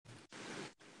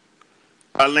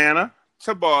Atlanta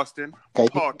to Boston Okay.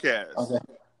 podcast. Okay.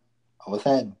 What's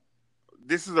happening?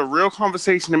 This is a real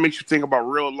conversation that makes you think about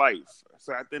real life.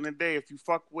 So at the end of the day, if you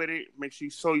fuck with it, make sure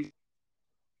you show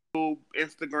YouTube,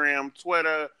 Instagram,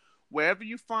 Twitter, wherever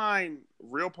you find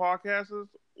real podcasters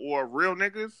or real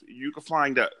niggas, you can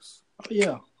find us. Oh,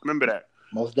 yeah. Remember that.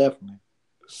 Most definitely.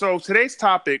 So today's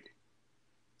topic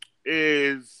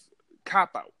is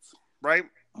cop-outs, right?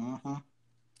 Mm-hmm.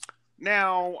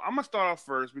 Now, I'm going to start off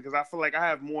first because I feel like I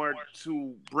have more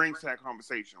to bring to that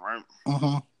conversation, right?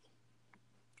 Mm-hmm.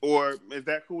 Or is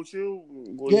that cool with you?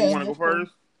 Yeah, you want to go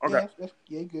first? Cool. Okay.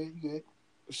 Yeah, good.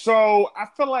 So I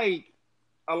feel like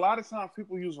a lot of times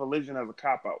people use religion as a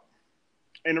cop-out.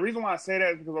 And the reason why I say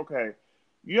that is because, okay,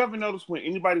 you ever notice when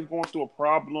anybody's going through a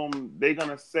problem, they're going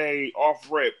to say off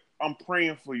rip, I'm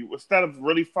praying for you. Instead of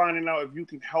really finding out if you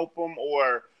can help them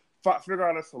or figure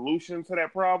out a solution to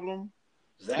that problem,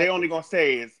 They only going to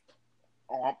say is,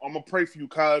 oh, I'm going to pray for you,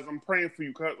 cuz. I'm praying for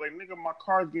you, cuz. Like, nigga, my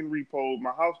car's getting repoed.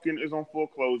 My house is on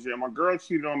foreclosure. My girl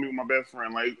cheated on me with my best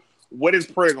friend. Like, what is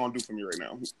prayer going to do for me right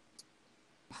now?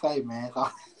 Say, man.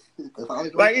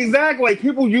 Like, exactly. Like,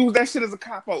 people use that shit as a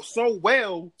cop-out so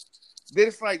well that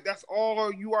it's like, that's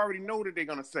all you already know that they're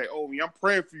going to say. Oh, I'm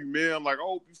praying for you, man. Like,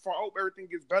 oh, I hope everything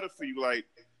gets better for you. Like,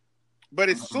 but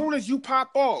as soon as you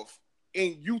pop off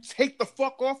and you take the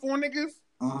fuck off on niggas,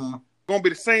 gonna be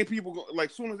the same people.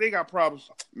 Like, soon as they got problems,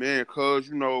 man, cuz,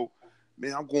 man,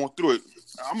 I'm going through it.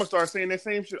 I'm gonna start saying that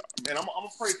same shit. Man, I'm gonna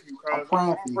pray for you, cuz. I'm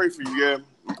gonna pray for you, yeah.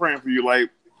 I'm praying for you. Like,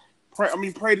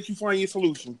 pray that you find your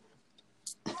solution.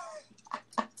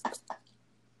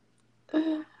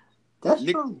 That's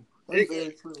true. That's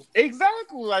very true.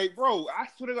 Exactly. Like, bro, I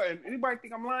swear to God, and anybody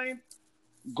think I'm lying?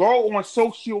 Go on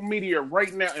social media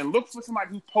right now and look for somebody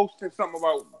who's posting something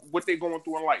about what they're going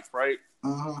through in life, right?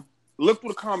 Look through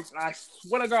the comments, and I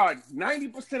swear to God,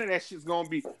 90% of that shit's gonna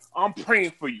be, I'm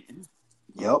praying for you.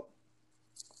 Yep.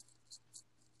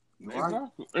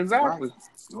 Exactly.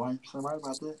 You're 100% right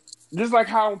about that. Just like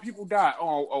how when people die,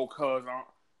 cuz,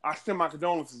 I send my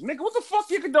condolences. Nigga, what the fuck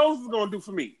your condolences gonna do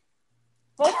for me?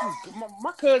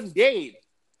 My cousin dead.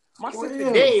 My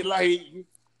sister dead. Like,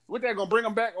 what that gonna bring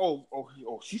them back?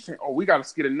 She said, we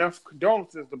gotta get enough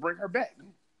condolences to bring her back.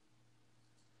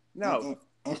 No.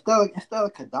 Instead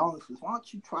of condolences, why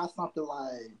don't you try something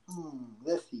like,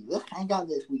 let's hang out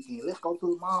this weekend. Let's go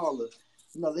to the mall.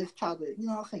 Or, let's try to, ease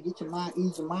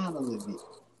your mind a little bit.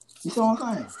 You see what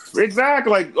I'm saying?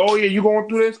 Exactly. Like, oh yeah, you going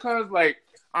through this, cuz? Like,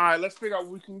 all right, let's figure out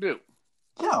what we can do.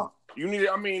 Yeah. You need it.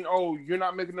 I mean, you're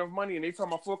not making enough money, and they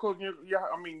talking about foreclosing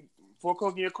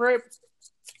your crib.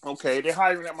 Okay, they're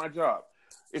hiring at my job.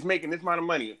 It's making this amount of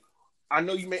money. I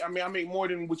know you make. I make more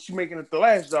than what you making at the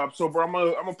last job. So, bro, I'm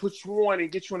gonna put you on and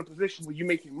get you in a position where you're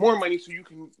making more money, so you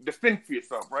can defend for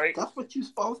yourself, right? That's what you're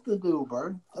supposed to do,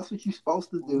 bro. That's what you're supposed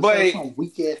to do. But some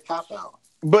weak ass cop out.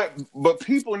 But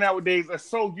people nowadays are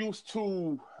so used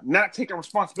to not taking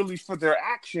responsibility for their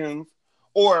actions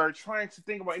or trying to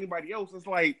think about anybody else. It's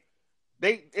like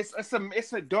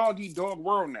it's a dog eat dog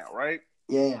world now, right?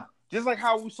 Yeah. Just like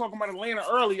how we was talking about Atlanta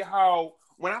earlier, how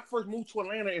when I first moved to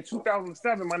Atlanta in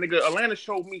 2007, my nigga, Atlanta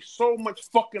showed me so much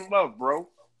fucking love, bro.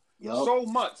 Yep. So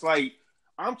much. Like,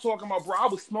 I'm talking about, bro, I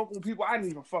was smoking with people I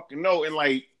didn't even fucking know. And,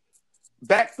 like,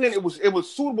 back then it was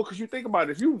suitable because you think about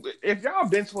it. If y'all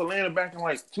been to Atlanta back in,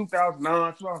 like,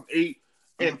 2009, 2008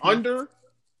 and under,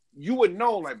 you would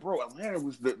know, like, bro, Atlanta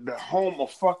was the home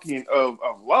of fucking, of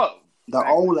love. The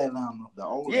old Atlanta. The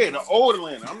old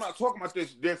Atlanta. I'm not talking about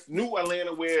this new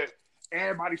Atlanta where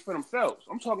everybody's for themselves.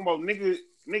 I'm talking about nigga.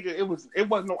 It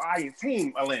wasn't no I in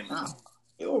team Atlanta.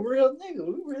 It was real nigga.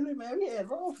 We really, man. We had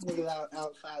love for niggas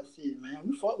outside the city, man.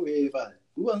 We fuck with everybody.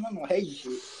 We wasn't on no hate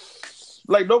shit.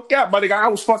 Like, no cap, my nigga. I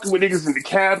was fucking with niggas in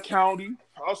DeKalb County.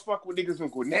 I was fucking with niggas in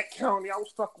Gwinnett County. I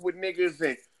was fucking with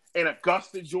niggas in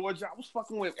Augusta, Georgia. I was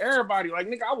fucking with everybody. Like,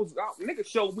 nigga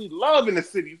showed me love in the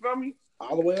city. You feel me?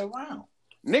 All the way around.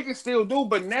 Niggas still do,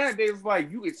 but nowadays,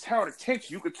 like, you can tell the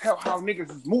tension. You can tell how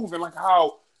niggas is moving, like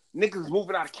how niggas is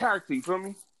moving out of character. You feel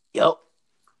me? Yep.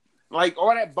 Like,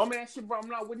 all that bumming ass shit, bro, I'm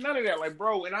not with none of that. Like,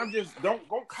 bro, and I'm just, don't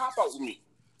cop out with me.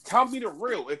 Tell me the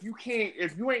real. If you ain't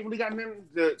really got nothing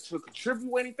to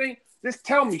contribute anything, just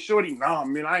tell me, shorty. Nah,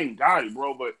 man, I ain't got it,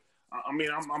 bro, but I mean,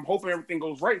 I'm hoping everything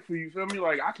goes right for you. Feel me?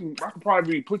 Like, I can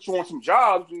probably put you on some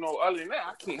jobs, other than that,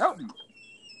 I can't help you.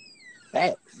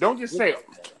 Facts. Don't just say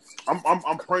it.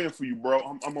 I'm praying for you, bro.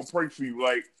 I'm gonna pray for you.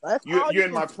 Like, you're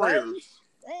in my prayers.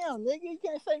 Damn, nigga, you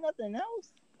can't say nothing else.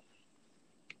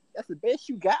 That's the best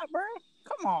you got, bro.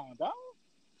 Come on, dog.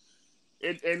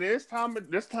 And this time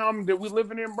that we're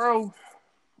living in, bro,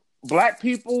 black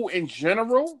people in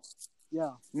general,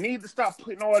 need to stop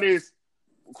putting all this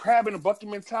crab in a bucket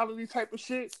mentality type of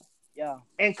shit. Yeah.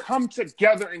 And come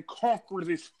together and conquer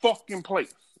this fucking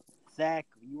place.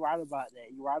 Exactly. You're right about that.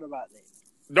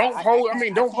 Don't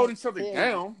hold each other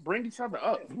down. You. Bring each other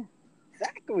up.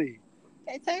 Exactly.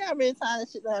 Can't tell you how many times that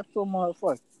shit happens to a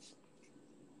motherfucker.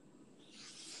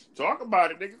 Talk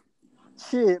about it, nigga.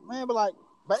 Shit, man, but like,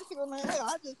 basically, man,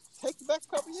 I just take you back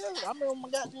a couple years. I remember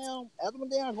after my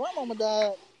damn grandmama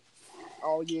died.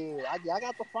 Oh, yeah, I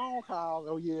got the phone calls.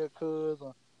 Oh, yeah, cuz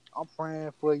I'm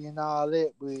praying for you and all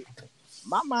that. But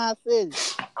my mind said,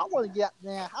 I want to get out the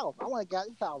damn house. I want to get out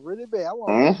this house really bad. I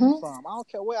want to do something. I don't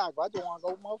care where I go. I just want to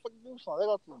go motherfucking do something.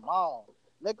 Let's go to the mall.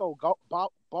 Let's go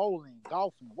bowling,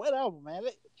 golfing, whatever, man.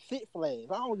 Six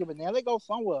Flags. I don't give a damn. Let's go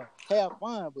somewhere, have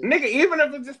fun. But nigga, even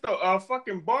if it's just a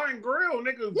fucking bar and grill,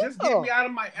 nigga, just get me out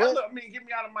of my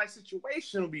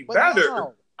situation. It'll be better.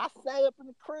 No, I sat up in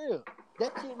the crib.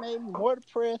 That shit made me more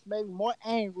depressed, made me more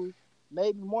angry,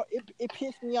 made me more. It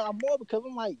pissed me off more because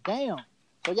I'm like, damn.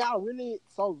 So y'all really,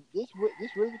 this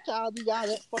really what y'all do? Y'all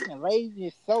that fucking lazy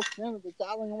and self-centered that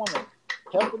y'all don't even want to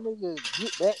help a nigga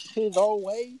get back to his old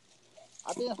ways.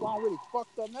 I think that's why I'm really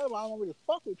fucked up now. I don't really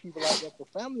fuck with people like that. The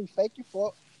family fake as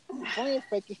fuck. Friends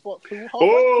fake as fuck too.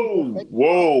 Whoa.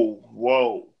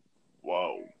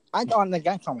 I ain't talking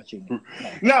about you.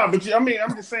 No, but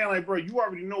I'm just saying, like, bro, you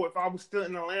already know if I was still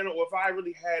in Atlanta or if I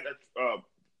really had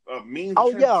a means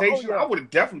of transportation, I would have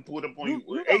definitely pulled up on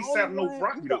you. ASAP, no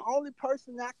front. The only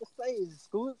person I can say is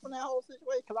excluded from that whole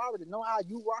situation because I already know how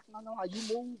you rock and I know how you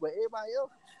move, but everybody else,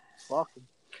 fuck them.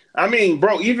 I mean,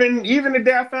 bro, even the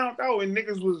day I found out and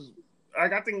niggas was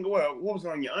like, I think what was it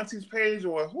on your auntie's page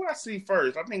or who I see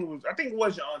first? I think it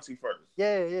was your auntie first.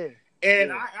 Yeah.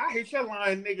 And I hit your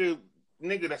line, nigga,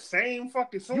 the same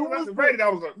fucking soon as I was ready. I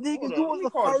was like, nigga, you was the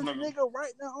first nigga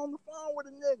right now on the phone with a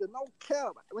nigga. No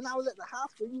cap. When I was at the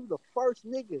hospital, you was the first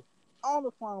nigga on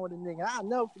the phone with a nigga. I'll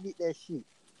never forget that shit.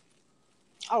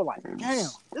 I was like, damn,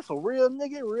 this a real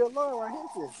nigga, real love right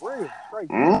here. This is real,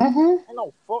 straight. Ain't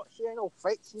no fuck shit, ain't no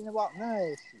fake shit about none of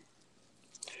that shit.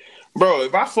 Bro,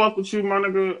 if I fuck with you, my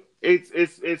nigga,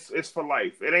 it's for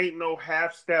life. It ain't no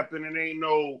half stepping. It ain't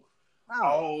no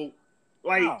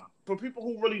for people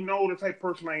who really know the type of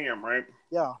person I am, right?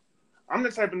 Yeah. I'm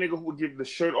the type of nigga who would give the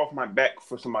shirt off my back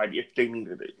for somebody if they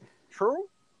needed it. True.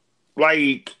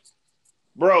 Like,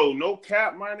 bro, no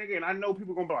cap, my nigga. And I know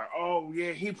people gonna be like, oh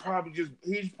yeah, he's probably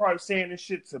saying this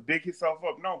shit to big himself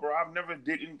up. No, bro, I've never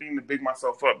did anything to big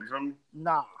myself up. You feel me?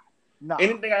 Nah.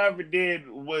 Anything I ever did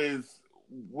was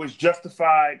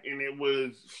justified and it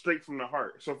was straight from the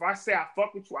heart. So if I say I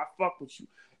fuck with you, I fuck with you.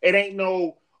 It ain't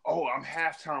no, oh, I'm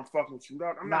halftime fucking with you.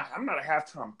 No, I'm not a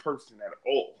halftime person at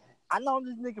all. I know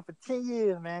this nigga for 10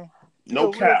 years, man. No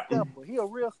cap. He a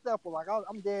real stepper. Like,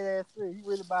 I'm dead ass serious. He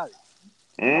really about it.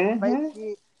 Mm-hmm.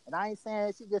 Shit, and I ain't saying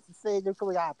that shit just to say it just because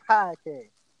we got a podcast.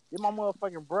 You're my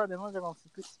motherfucking brother, and I'm just gonna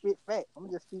spit facts. I'm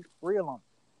gonna just speak real on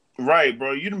it. Right,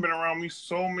 bro. You done been around me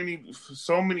so many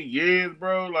years,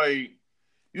 bro. Like,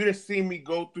 you done seen me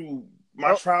go through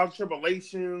my trials,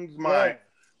 tribulations, my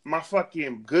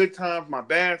fucking good times, my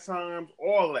bad times,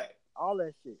 all that. All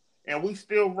that shit. And we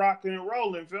still rocking and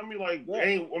rolling, feel me? Like,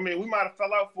 we might have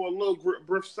fell out for a little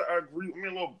brief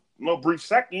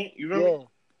second, you know? Yeah.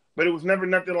 But it was never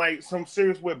nothing like some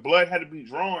serious where blood had to be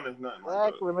drawn or nothing.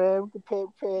 Exactly, man. We could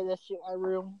prepare that shit like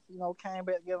real, came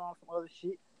back together on some other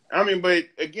shit. I mean, but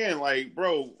again, like,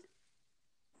 bro,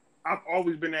 I've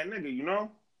always been that nigga, you know?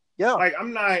 Yeah. Like,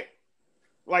 I'm not,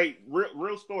 like,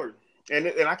 real story. And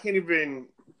I can't even,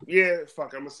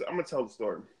 fuck, I'm gonna tell the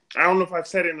story. I don't know if I've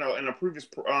said it in a previous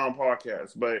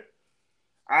podcast, but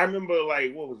I remember,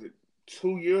 like, what was it,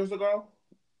 2 years ago?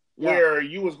 Where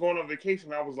you was going on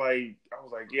vacation, I was like,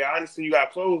 yeah, I understand you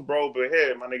got clothes, bro, but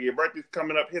hey, my nigga, your birthday's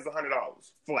coming up. Here's $100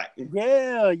 flat.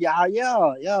 Yeah. And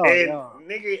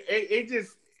nigga,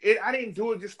 I didn't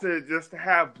do it just to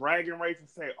have bragging rights and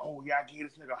say, oh yeah, I gave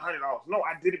this nigga $100. No,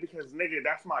 I did it because nigga,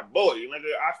 that's my boy.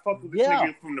 Nigga, I fucked with this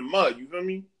nigga from the mud. You feel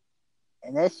me?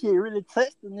 And that shit really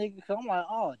touched the nigga. Cause I'm like,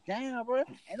 oh damn, bro,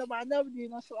 ain't nobody never did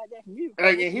no shit like that from you.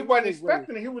 Like, and he wasn't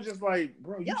expecting it. He was just like,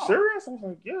 bro, you serious? I was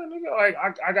like, yeah, nigga. Like,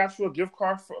 I got you a gift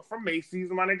card from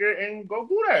Macy's, my nigga, and go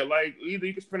do that. Like, either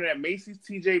you can spend it at Macy's,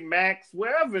 TJ Maxx,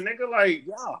 wherever, nigga. Like,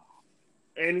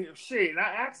 And shit, and I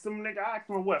asked him,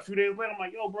 a few days later, I'm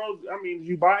like, yo, bro, I mean, did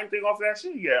you buy anything off that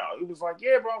shit? Yeah. It was like,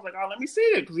 yeah, bro. I was like, oh, let me see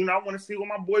it. Because, I want to see what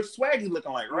my boy Swaggy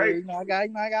looking like, right? Yeah, I got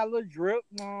a little drip,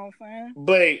 you know what I'm saying?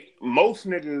 But most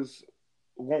niggas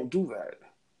won't do that.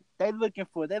 They looking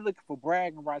for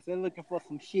bragging rights. They're looking for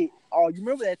some shit. Oh, you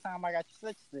remember that time I got you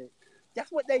such a shit? That's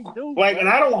what they do. Like, bro. And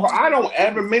I don't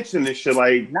ever mention this shit.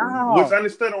 Like, what's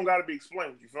understood don't got to be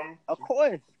explained. You feel me? Of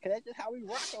course. Because that's just how we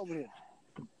rock over here.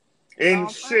 You know And what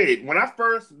I'm saying? shit, when I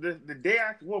first the day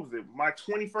after, what was it? My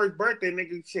 21st birthday,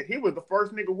 nigga. Shit, he was the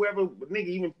first nigga who ever nigga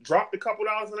even dropped a couple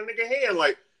dollars in a nigga hand.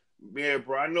 Like, yeah,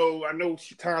 bro, I know.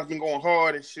 Times been going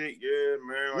hard and shit. Yeah,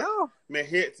 man. Like,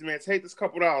 Yeah. man, take this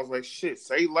couple dollars. Like, shit,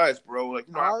 say less, bro. Like,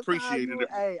 you know, I appreciated it.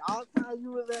 Hey, all the time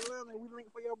you was in Atlanta, we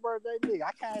linked for your birthday, nigga.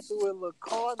 I came through with a little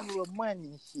card and a little money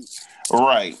and shit.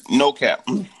 Right, no cap.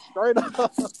 Straight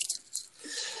up.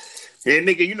 Yeah,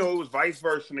 nigga, you know it was vice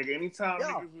versa, nigga. Anytime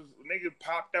niggas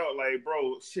popped out, like,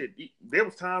 bro, shit. There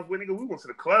was times where nigga we went to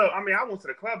the club. I mean, I went to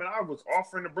the club and I was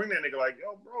offering to bring that nigga, like,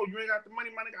 yo, bro, you ain't got the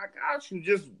money, my nigga. I got you.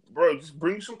 Just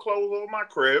bring some clothes over my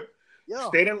crib. Yeah.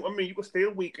 You can stay the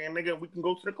weekend, nigga. We can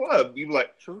go to the club. You be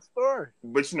like, true story.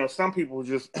 But you know, some people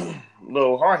just a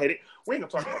little hard headed. We ain't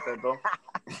gonna talk about that though.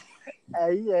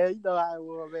 Hey, yeah, you know how it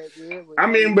was back then. I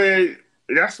mean, but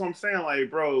that's what I'm saying, like,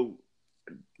 bro.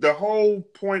 The whole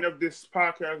point of this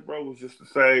podcast, bro, was just to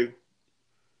say,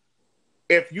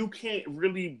 if you can't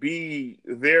really be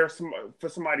there for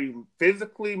somebody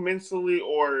physically, mentally,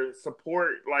 or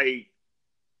support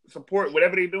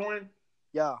whatever they're doing,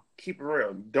 yeah, keep it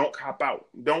real. Don't cop out.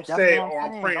 Don't say, "Oh,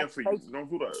 I'm praying for you." Don't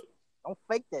do that. Don't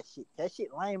fake that shit. That shit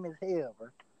lame as hell, bro.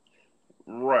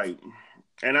 Right.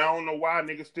 And I don't know why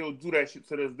niggas still do that shit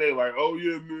to this day. Like, oh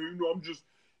yeah, man, you know, I'm just,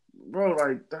 bro.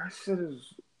 Like that shit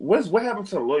is. What happened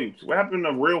to loyalty? What happened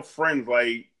to real friends?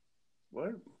 Like,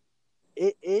 what?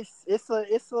 It's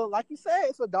a like you said,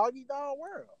 it's a doggy dog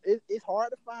world. It's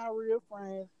hard to find real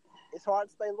friends. It's hard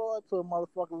to stay loyal to a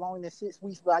motherfucker longer than 6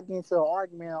 weeks without getting into an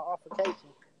argument or altercation.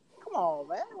 Come on,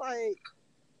 man. Like,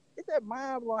 it's that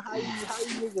mind blowing how you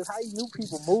new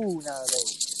people move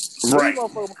nowadays. Right. These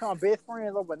motherfuckers become best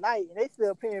friends overnight and they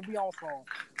still paying me on phone.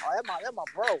 Oh, that's my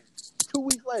bro. 2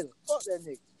 weeks later, fuck that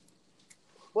nigga.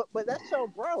 But that's your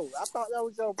bro. I thought that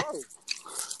was your bro.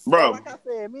 Bro. Like I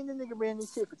said, me and the nigga been in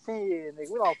this shit for 10 years, nigga.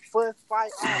 We don't fuss,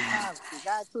 fight, all kinds of shit.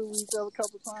 Got to each other a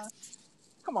couple times.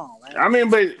 Come on, man. I mean,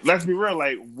 but let's be real.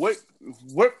 Like, what?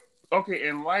 Okay,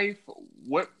 in life,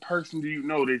 what person do you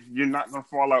know that you're not gonna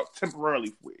fall out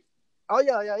temporarily with? Oh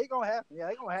yeah, it's gonna happen.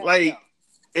 Yeah, it's gonna happen. Like,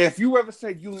 if you ever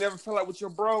said you never fell out with your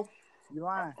bro, you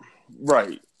lying.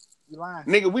 Right. You lying.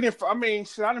 Nigga,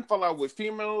 I didn't fall out with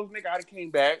females. Nigga, I came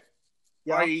back.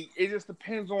 Yeah. Like, it just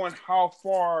depends on how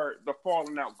far the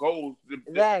falling out goes.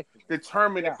 Exactly.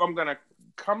 Determine if I'm gonna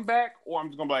come back or I'm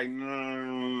just gonna be like,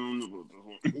 no.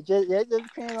 It just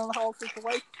depends on the whole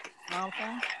situation. You know what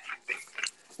I'm saying?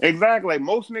 Exactly. Like,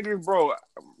 most niggas, bro,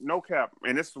 no cap,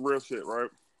 and it's the real shit,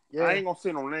 right? Yeah. I ain't gonna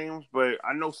say no names, but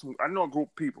I know a group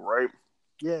of people, right?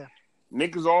 Yeah.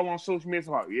 Niggas all on social media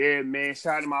talking about, yeah, man,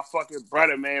 shout out to my fucking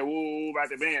brother, man, woo, about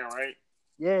the band, right?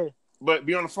 Yeah. But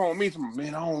be on the phone with me,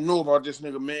 man, I don't know about this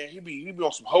nigga, man. He be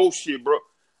on some whole shit, bro.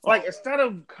 Like, instead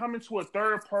of coming to a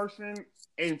third person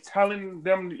and telling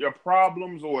them your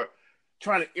problems or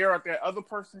trying to air out that other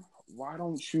person, why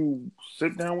don't you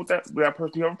sit down with that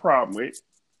person you have a problem with?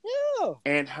 Yeah.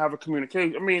 And have a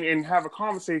communication. And have a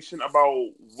conversation about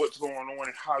what's going on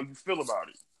and how you feel about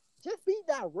it. Just be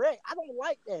direct. I don't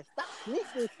like that. Stop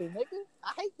snitching, nigga.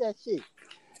 I hate that shit.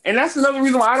 And that's another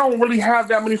reason why I don't really have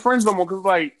that many friends no more. Because,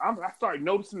 like, I start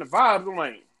noticing the vibes. I'm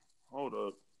like, hold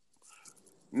up.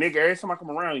 Nigga, every time I come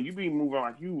around, you be moving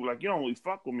like you don't really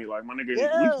fuck with me. Like, my nigga,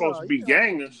 we supposed to be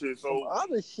gang and shit. So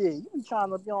other shit. You be trying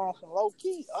to be on some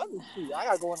low-key other shit. I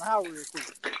got to go in the house real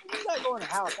quick. You got to go in the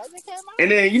house. I just came out.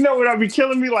 And then, you know what I be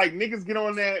killing me? Like, niggas get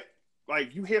on that.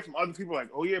 Like, you hear from other people like,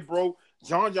 oh, yeah, bro.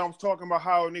 John was talking about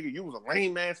how, nigga, you was a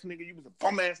lame-ass nigga. You was a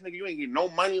bum-ass nigga. You ain't getting no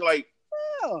money. Like,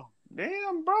 yeah.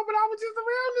 Damn, bro, but I was just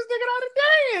around this nigga the other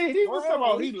day. He was talking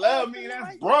about he loved me, and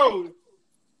that's bro.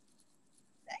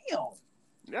 Damn.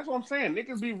 That's what I'm saying.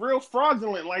 Niggas be real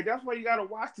fraudulent. Like, that's why you gotta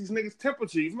watch these niggas'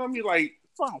 temperature. You know what I mean? Like,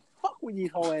 fuck with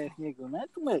these whole ass niggas, man.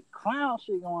 Too much clown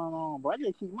shit going on, bro. I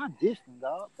just keep my distance,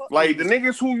 dog. Fuck like, the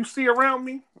niggas who you see around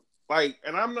me, like,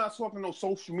 and I'm not talking no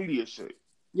social media shit.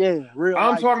 Yeah, real.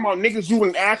 I'm talking about niggas you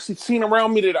ain't actually seen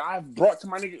around me that I've brought to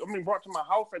my brought to my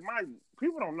house. Like,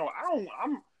 people don't know.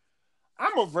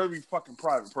 I'm a very fucking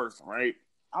private person, right?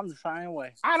 I'm the same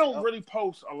way. I don't really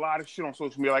post a lot of shit on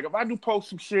social media. Like, if I do post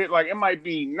some shit, like, it might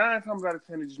be 9 times out of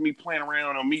 10 it's just me playing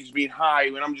around or me just being high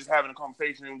and I'm just having a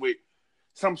conversation with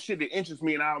some shit that interests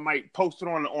me and I might post it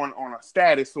on a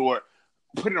status or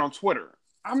put it on Twitter.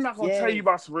 I'm not going to tell you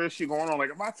about some real shit going on.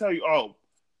 Like, if I tell you,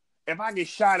 if I get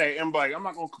shot at and like, I'm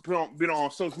not going to be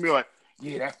on social media like,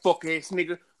 yeah, that fuck ass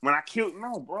nigga, when I killed,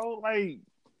 no, bro, like,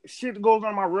 shit that goes on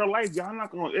in my real life, y'all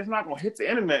it's not gonna hit the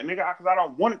internet, nigga, because I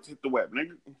don't want it to hit the web,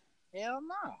 nigga. Hell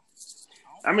no.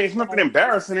 I mean, it's nothing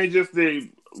embarrassing. It's just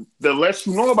the less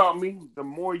you know about me, the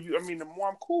more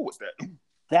I'm cool with that.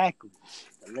 Exactly.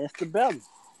 The less the better.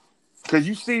 Because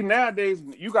you see nowadays,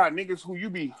 you got niggas who you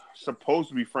be supposed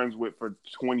to be friends with for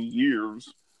 20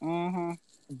 years. Mm-hmm.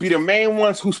 Be the main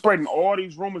ones who spreading all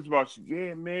these rumors about you.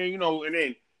 Yeah, man, you know, and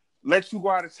then let you go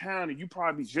out of town and you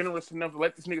probably be generous enough to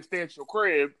let this nigga stay at your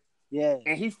crib. Yeah.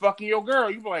 And he fucking your girl.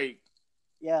 You be like,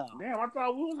 yeah. Damn, I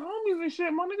thought we was homies and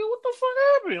shit, my nigga. What the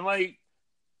fuck happened? Like,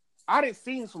 I didn't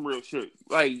see some real shit.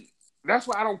 Like, that's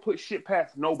why I don't put shit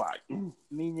past nobody.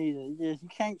 Me neither. You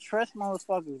can't trust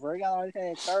motherfuckers, bro. You gotta always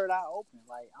have third eye open.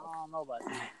 Like, I don't know about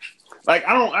that. Like,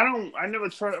 I never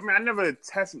trust. I mean, I never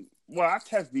test. Well, I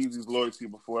test Beezy's loyalty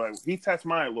before. Like, he tested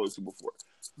my loyalty before.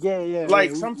 Yeah.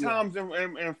 Like, sometimes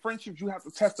in friendships, you have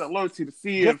to test that loyalty to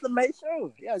see just to make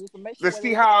sure. Yeah, just to make sure. To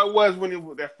see how it was when it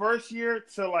was that first year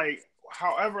to, like,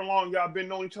 however long y'all been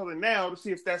knowing each other now to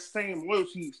see if that same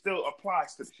loyalty still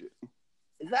applies to the shit.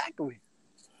 Exactly.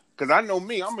 Because I know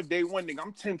me, I'm a day one nigga.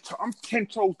 I'm 10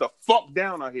 toes the fuck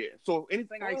down out here. So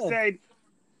anything I said,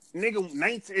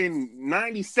 nigga, in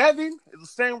 97 is the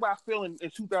same way I feel in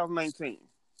 2019.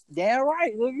 Damn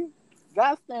right, nigga.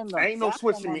 Gotta stand up. Ain't no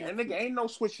switching me. And nigga, ain't no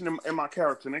switching in my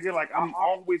character, nigga. Like, I'm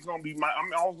always gonna be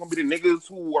I'm always gonna be the niggas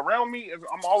who around me.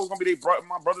 I'm always gonna be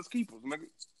my brother's keepers, nigga.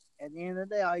 At the end of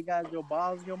the day, all you got is your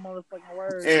balls and your motherfucking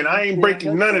words. And I ain't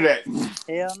breaking none of that.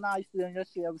 Hell no, you still on your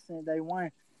shit ever since day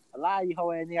one. A lot of you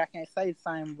hoe ass nigga I can't say the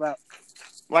same about.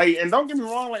 Like, and don't get me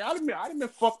wrong, like I done been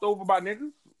fucked over by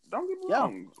niggas. Don't get me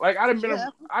wrong. Like I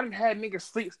done had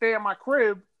niggas stay at my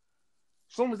crib.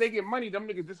 As soon as they get money, them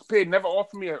niggas disappear. Never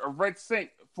offer me a red cent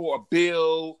for a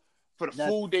bill, for the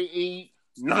food they eat.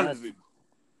 None of it.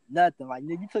 Nothing. Like,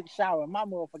 nigga, you took a shower in my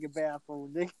motherfucking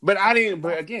bathroom, nigga. But I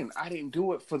didn't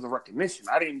do it for the recognition.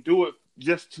 I didn't do it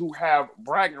just to have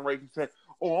bragging rights and say,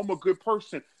 oh, I'm a good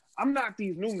person. I'm not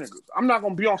these new niggas. I'm not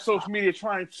going to be on social media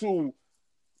trying to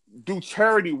do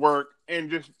charity work and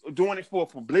just doing it for a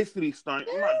publicity stunt.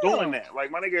 I'm not doing that.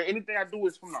 Like, my nigga, anything I do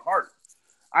is from the heart.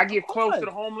 I give clothes to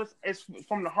the homeless. It's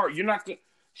from the heart. You're not gonna...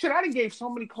 Shit, I done gave so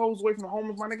many clothes away from the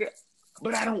homeless, my nigga.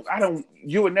 But I don't,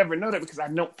 you would never know that because I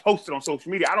don't post it on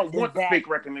social media. I don't want the fake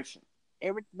recognition.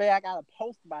 Every day I gotta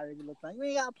post about every little thing. You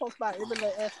ain't gotta post about every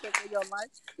little aspect of your life.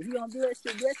 If you gonna do that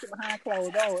shit behind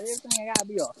closed doors. Everything gotta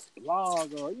be a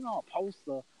vlog or, a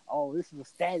poster. Oh, this is a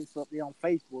status up there on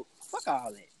Facebook. Fuck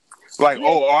all that. Like,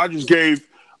 I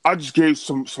just gave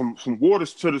some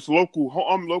waters to this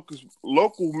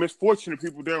local misfortunate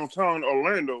people downtown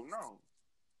Orlando. No.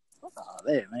 Fuck all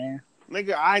that, man.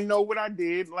 Nigga, I know what I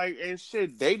did, like, and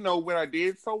shit, they know what I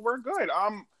did, so we're good.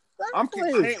 I'm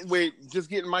content with just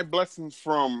getting my blessings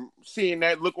from seeing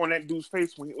that look on that dude's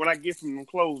face when I get some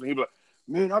clothes, and he be like,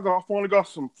 man, I finally got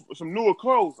some newer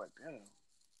clothes. Like, damn.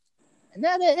 And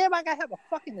now that everybody gotta have a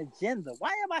fucking agenda.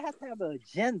 Why everybody have to have an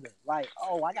agenda? Like,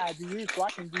 oh, I gotta do this so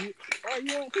I can do it. Or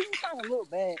he's trying to look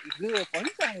bad, good for.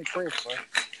 He's trying to impress, bro.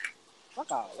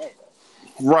 Fuck all that.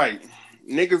 Right.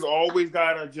 Niggas always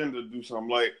got an agenda to do something.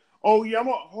 Like, oh yeah,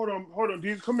 hold on,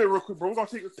 dude, come here real quick, bro. We're gonna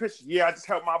take this picture. Yeah, I just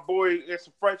helped my boy get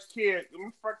some fresh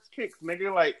kicks,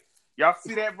 nigga. Like, y'all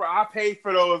see that, bro? I paid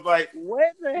for those. Like,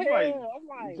 what the hell? Like,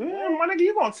 I'm like, damn, my nigga,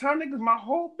 you gonna tell niggas my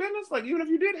whole business? Like, even if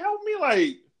you did help me,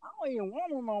 like, I don't even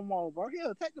want them no more, bro.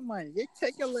 Here, take the money.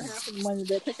 Take your little half of the money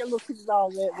back. Take your little $60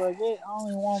 back, bro. I don't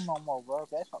even want them no more, bro.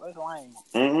 That's lame.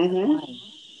 Mm-hmm. That's lame.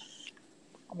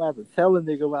 I'm about to tell a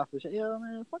nigga about this shit. Yeah,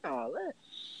 man, fuck all that.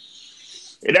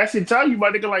 And that shit tell you, my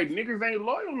nigga, like, niggas ain't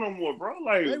loyal no more, bro.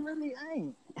 Like, they really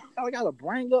ain't. I gotta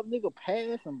bring up nigga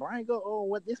past and bring up,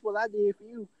 what I did for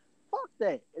you. Fuck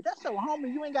that. If that's your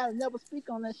homie, you ain't gotta never speak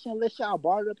on that shit unless y'all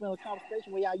brought it up in a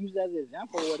conversation where y'all use that as an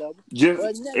example or whatever.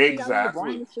 Exactly.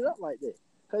 Bring shit up like that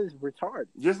because it's retarded.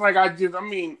 Just like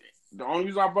the only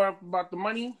reason I brought up about the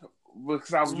money was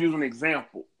because I was using an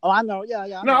example. Oh, I know.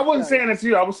 Yeah. I wasn't saying that to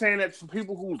you. I was saying that for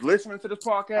people who's listening to this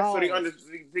podcast, so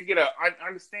they get an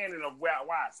understanding of why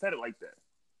I said it like that.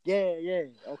 Yeah.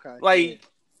 Okay. Like,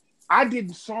 I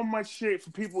did so much shit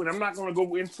for people, and I'm not gonna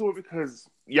go into it because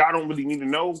y'all don't really need to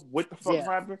know what the fuck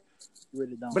happened.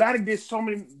 Really don't. But I did so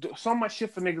much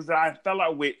shit for niggas that I fell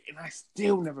out with, and I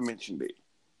still never mentioned it.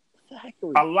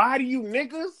 Exactly. A lot of you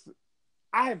niggas,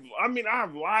 I've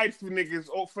lied for niggas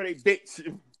for their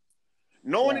bitch.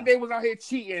 Knowing that they was out here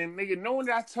cheating, nigga, knowing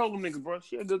that I told them niggas, bro,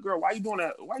 she a good girl. Why you doing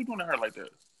that? Why you doing to her like that?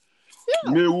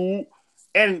 Yeah. No.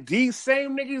 And these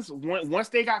same niggas, once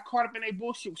they got caught up in their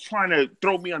bullshit, was trying to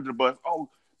throw me under the bus. Oh,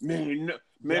 man, if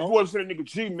it wasn't for that nigga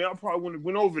G, man, I probably wouldn't have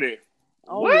went over there.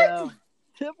 Oh, what? Yeah.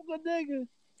 Typical nigga.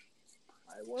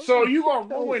 So you gonna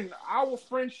ruin our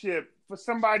friendship for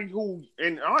somebody who,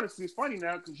 and honestly, it's funny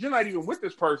now because you're not even with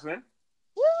this person.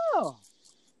 Yeah.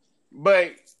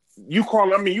 But you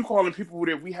calling people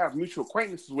that we have mutual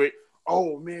acquaintances with.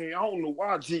 Oh man, I don't know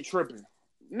why G tripping.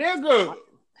 Nigga.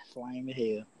 That's lame as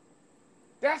hell.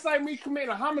 That's like me committing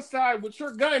a homicide with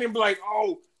your gun and be like,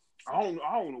 oh, I don't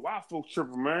know why folks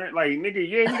tripping, man. Like, nigga,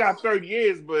 yeah, you got 30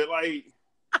 years, but like,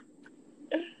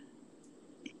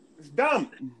 it's dumb.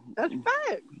 That's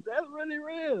facts. That's really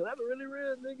real. That's really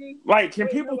real, nigga. Like, can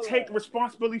people take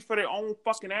responsibility for their own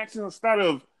fucking actions instead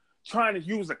of trying to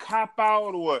use a cop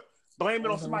out or blame it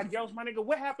on somebody else, my nigga?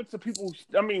 What happened to people,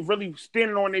 really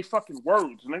standing on their fucking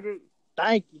words, nigga?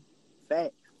 Thank you.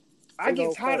 Facts. I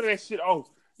get tired of that shit. Oh,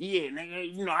 yeah,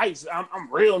 nigga,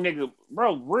 I'm real, nigga.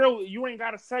 Bro, real, you ain't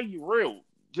got to say you real.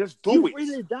 Just do it. You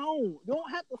really don't. You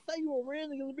don't have to say you a real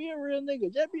nigga to be a real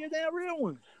nigga. Just be a damn real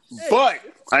one. Hey. But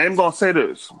I am going to say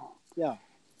this. Yeah.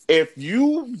 If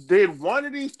you did one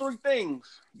of these three things,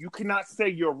 you cannot say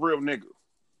you're a real nigga.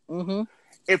 Mm-hmm.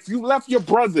 If you left your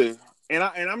brother, and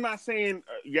I'm not saying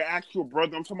your actual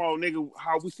brother, I'm talking about nigga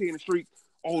how we see in the street,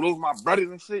 oh, those my brothers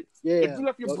and shit. Yeah. If you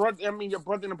left your brother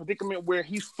in a predicament where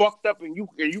he's fucked up and you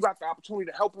got the opportunity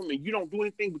to help him and you don't do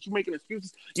anything but you making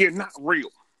excuses, you're not real.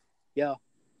 Yeah.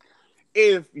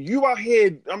 If you out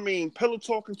here, pillow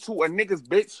talking to a nigga's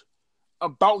bitch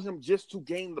about him just to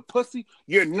gain the pussy,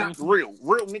 you're not real.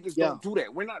 Real niggas don't do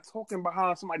that. We're not talking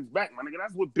behind somebody's back, my nigga.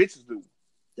 That's what bitches do.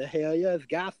 The hell yeah, it's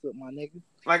gossip, my nigga.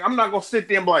 Like, I'm not gonna sit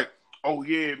there and be like, oh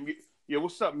yeah,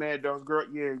 what's up, Mad Dogs girl?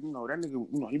 Yeah, that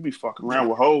nigga, he be fucking around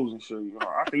with hoes and shit.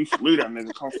 I think you should leave that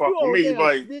nigga. Come fuck with me.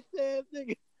 Like,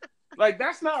 like,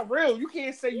 that's not real. You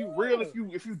can't say you real if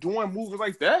you doing moves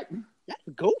like that. That's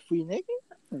goofy, nigga.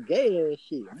 That's some gay ass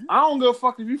shit, man. I don't give a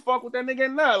fuck if you fuck with that nigga or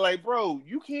not. Like, bro,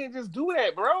 you can't just do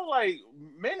that, bro. Like,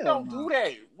 men don't do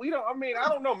that. We don't. I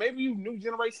don't know. Maybe you new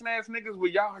generation ass niggas where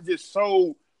y'all are just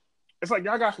so. It's like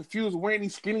y'all got confused wearing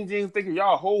these skinny jeans, thinking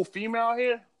y'all a whole female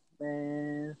here.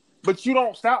 Man. But you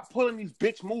don't stop pulling these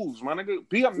bitch moves, my nigga.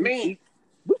 Be a man.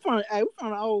 We from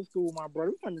the old school, my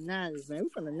brother. We from the 90s, man. We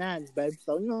from the 90s, baby.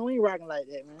 So, we ain't rocking like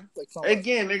that, man.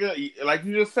 Again, nigga, like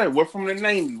you just said, we're from the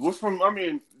 90s. We're from,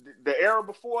 the era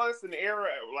before us and the era,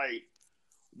 like,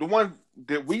 the one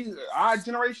that our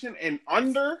generation and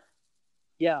under,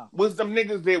 was them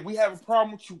niggas that we have a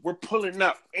problem with you, we're pulling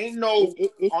up. Ain't no,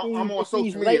 I'm on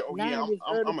social media,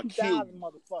 I'm a kid.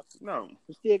 No.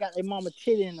 We still got their mama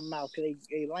titty in the mouth because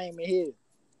they lame in here.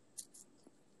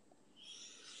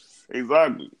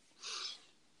 Exactly.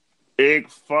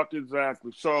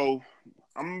 Exactly. So,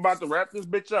 I'm about to wrap this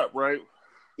bitch up, right?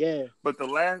 Yeah. But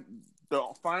the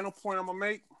final point I'm gonna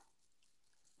make,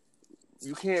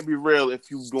 you can't be real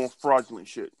if you doing fraudulent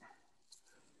shit.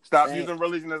 Stop using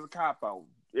religion as a cop-out.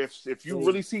 If you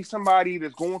really see somebody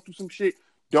that's going through some shit,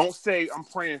 don't say, I'm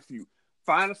praying for you.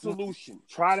 Find a solution.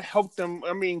 Try to help them,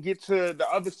 get to the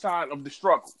other side of the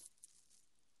struggle.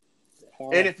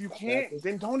 And if you can't,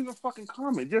 then don't even fucking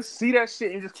comment. Just see that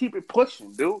shit and just keep it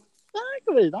pushing, dude.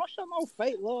 Exactly. Don't show no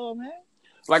fake love, man.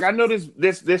 Like, I know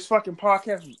this fucking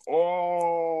podcast was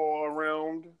all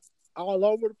around. All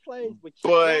over the place.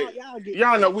 But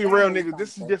y'all know we real niggas.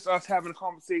 This is just us having a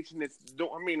conversation it's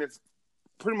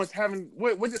pretty much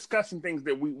we're discussing things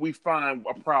that we find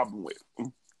a problem with.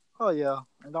 Oh, yeah.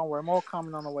 And don't worry, more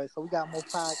coming on the way. So we got more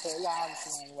podcasts. Y'all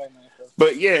obviously on the way, man. So.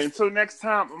 But yeah, until next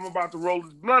time, I'm about to roll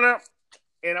this blunt up.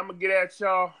 And I'm going to get at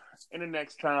y'all in the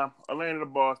next time. Atlanta to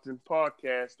Boston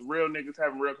podcast. The real niggas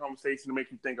having real conversation to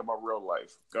make you think about real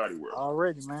life. Gotti World.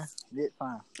 Already, man. Get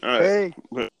fine. All right.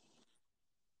 Hey.